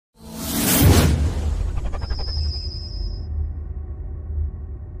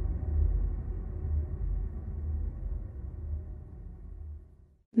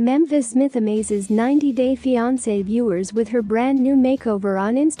Memphis amazes 90-day fiancé viewers with her brand new makeover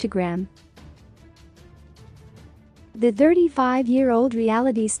on Instagram. The 35-year-old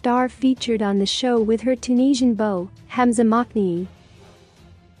reality star featured on the show with her Tunisian beau, Hamza.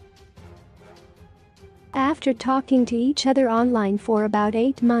 After talking to each other online for about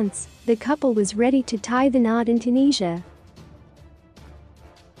 8 months, the couple was ready to tie the knot in Tunisia.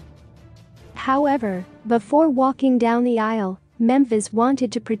 However, before walking down the aisle, Memphis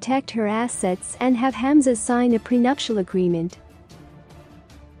wanted to protect her assets and have Hamza sign a prenuptial agreement.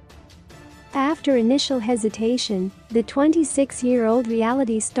 After initial hesitation, the 26-year-old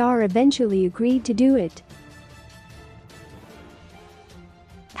reality star eventually agreed to do it.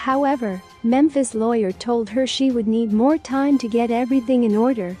 However, Memphis' lawyer told her she would need more time to get everything in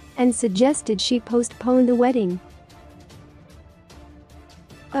order and suggested she postpone the wedding.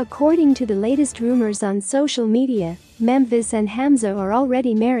 According to the latest rumors on social media, Memphis and Hamza are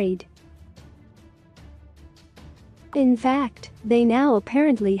already married. In fact, they now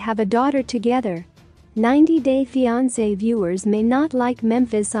apparently have a daughter together. 90-Day Fiancé viewers may not like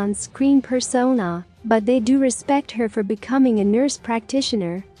Memphis' on-screen persona, but they do respect her for becoming a nurse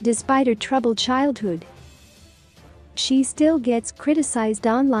practitioner, despite her troubled childhood. She still gets criticized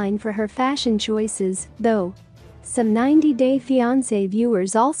online for her fashion choices, though. Some 90-Day Fiancé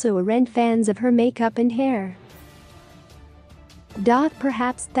viewers also aren't fans of her makeup and hair.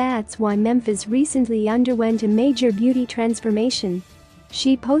 Perhaps that's why Memphis recently underwent a major beauty transformation.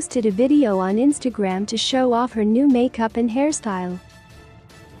 She posted a video on Instagram to show off her new makeup and hairstyle.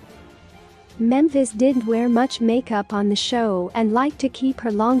 Memphis didn't wear much makeup on the show and liked to keep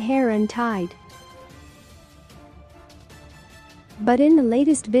her long hair untied. But in the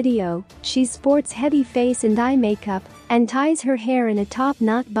latest video, she sports heavy face and eye makeup and ties her hair in a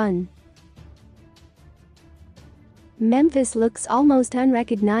top-knot bun. Memphis looks almost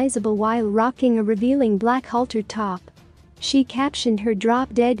unrecognizable while rocking a revealing black halter top. She captioned her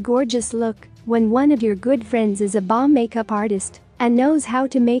drop-dead gorgeous look, "When one of your good friends is a bomb makeup artist and knows how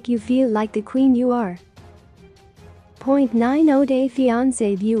to make you feel like the queen you are." 90-Day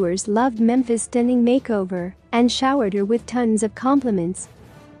Fiancé viewers loved Memphis' stunning makeover and showered her with tons of compliments.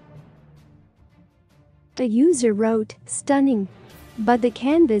 A user wrote, "Stunning. But the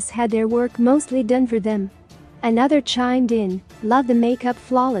canvas had their work mostly done for them." Another chimed in, "Love the makeup,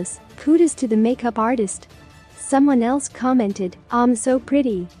 flawless, kudos to the makeup artist." Someone else commented, "So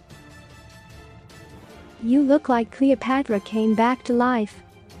pretty. You look like Cleopatra came back to life."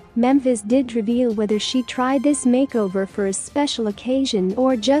 Memphis did reveal whether she tried this makeover for a special occasion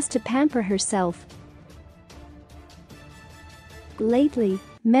or just to pamper herself. Lately,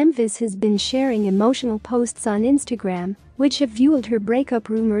 Memphis has been sharing emotional posts on Instagram, which have fueled her breakup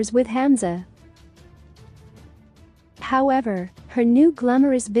rumors with Hamza. However, her new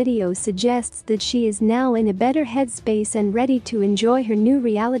glamorous video suggests that she is now in a better headspace and ready to enjoy her new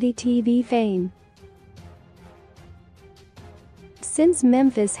reality TV fame. Since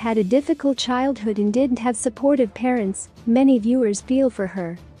Memphis had a difficult childhood and didn't have supportive parents, many viewers feel for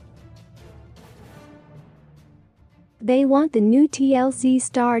her. They want the new TLC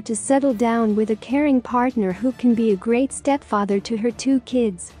star to settle down with a caring partner who can be a great stepfather to her 2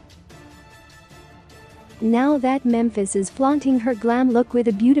 kids. Now that Memphis is flaunting her glam look with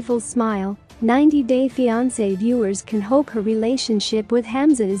a beautiful smile, 90-Day Fiancé viewers can hope her relationship with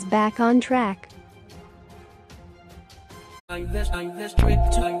Hamza is back on track.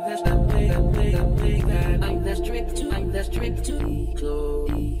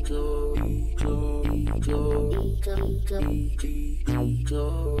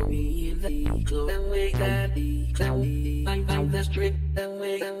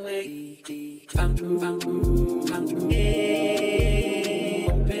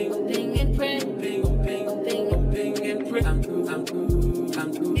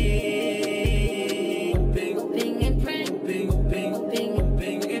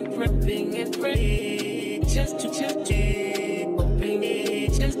 Just to